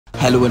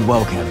Hello and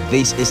welcome.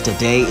 This is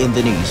Today in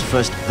the News.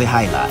 First, the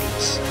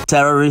highlights.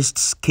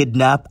 Terrorists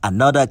kidnap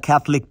another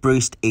Catholic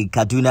priest in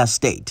Kaduna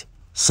State.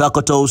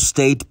 Sokoto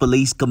State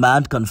Police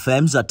Command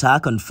confirms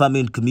attack on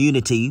farming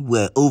community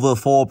where over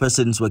 4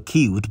 persons were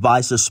killed by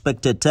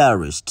suspected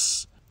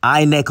terrorists.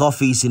 INEC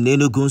office in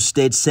Enugu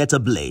State set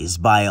ablaze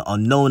by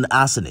unknown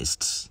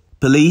arsonists.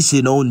 Police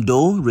in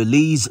Ondo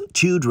release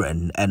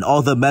children and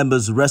other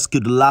members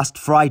rescued last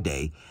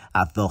Friday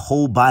at the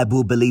Whole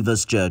Bible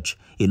Believers Church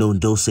in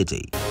Ondo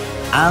City.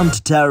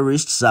 Armed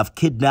terrorists have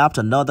kidnapped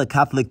another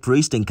Catholic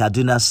priest in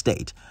Kaduna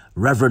State.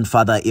 Reverend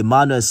Father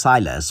Emmanuel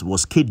Silas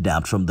was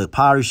kidnapped from the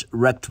parish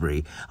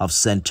rectory of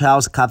St.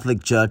 Charles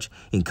Catholic Church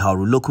in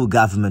Kauru Local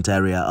Government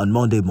area on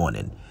Monday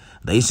morning.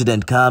 The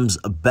incident comes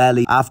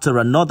barely after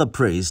another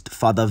priest,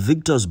 Father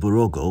Victor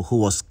Borogo, who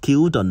was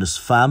killed on his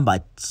farm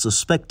by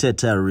suspected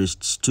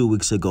terrorists 2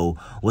 weeks ago,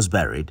 was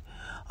buried.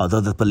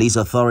 Although the police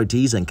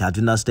authorities and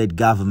Kaduna State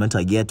government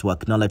are yet to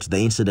acknowledge the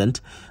incident,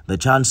 the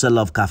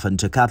Chancellor of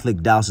Kafancha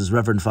Catholic Diocese,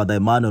 Reverend Father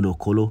Emmanuel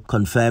Silas,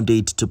 confirmed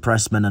it to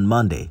pressmen on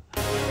Monday.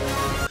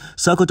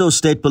 Sokoto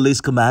State Police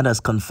Command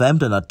has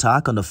confirmed an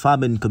attack on a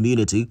farming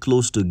community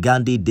close to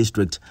Gandhi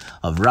district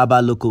of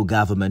Kauru Local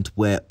Government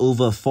where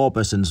over 4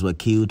 persons were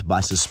killed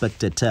by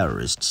suspected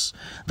terrorists.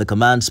 The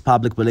command's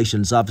public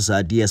relations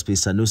officer, DSP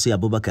Sanusi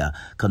Abubakar,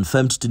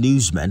 confirmed to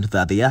newsmen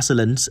that the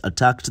assailants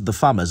attacked the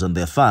farmers on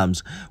their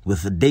farms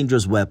with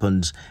dangerous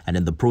weapons and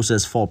in the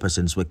process 4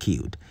 persons were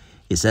killed.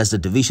 He says the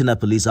Divisional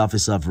Police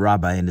Officer of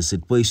Rabba in the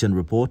situation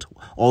report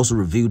also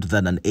revealed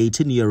that an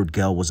 18-year-old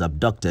girl was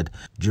abducted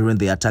during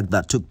the attack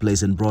that took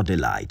place in broad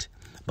daylight.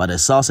 But a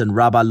source in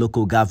Rabba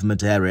Local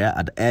Government area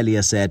had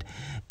earlier said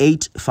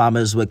 8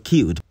 farmers were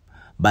killed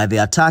by the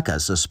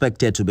attackers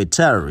suspected to be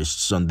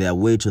terrorists on their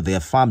way to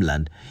their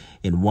farmland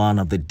in one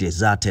of the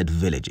deserted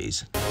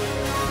villages.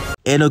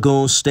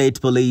 Enugu State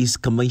Police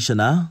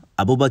Commissioner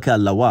Abubakar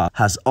Lawal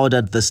has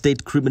ordered the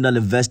State Criminal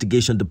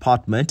Investigation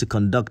Department to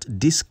conduct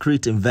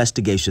discreet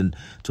investigation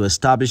to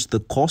establish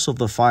the cause of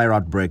the fire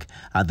outbreak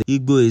at the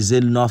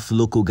Igbo North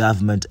Local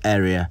Government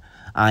Area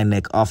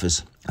INEC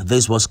office.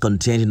 This was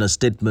contained in a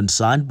statement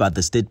signed by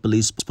the State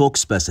Police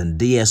spokesperson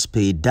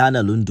DSP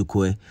Dana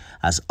Lundukwe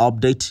as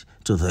update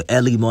to the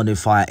early morning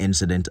fire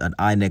incident at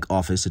INEC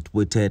office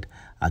situated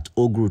at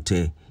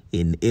Ogrute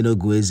in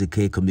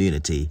Enugu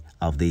community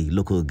of the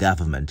local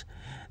government.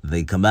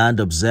 The command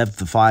observed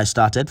the fire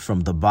started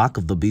from the back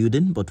of the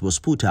building but was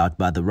put out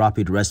by the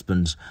rapid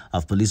response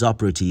of police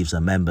operatives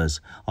and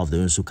members of the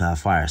Nsukka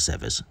Fire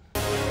Service.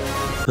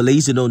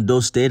 Police in Ondo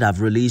State have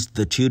released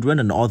the children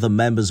and other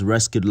members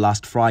rescued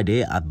last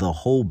Friday at the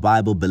Whole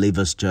Bible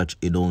Believers Church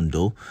in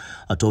Ondo.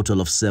 A total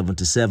of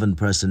 77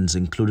 persons,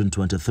 including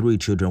 23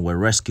 children, were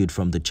rescued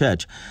from the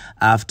church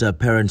after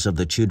parents of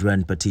the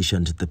children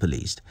petitioned the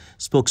police.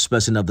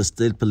 Spokesperson of the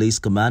State Police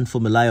Command,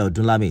 Fumilayo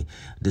Dunlami,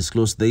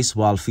 disclosed this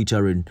while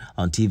featuring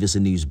on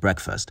TVC News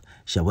Breakfast.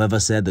 She,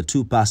 however, said the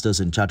 2 pastors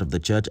in charge of the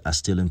church are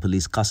still in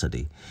police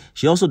custody.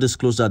 She also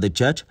disclosed that the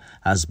church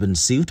has been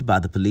sealed by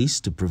the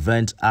police to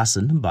prevent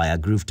arson by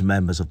aggrieved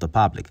members of the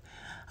public.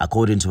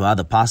 According to her,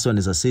 the pastor and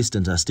his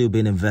assistant are still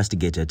being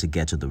investigated to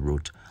get to the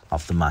root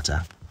of the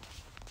matter.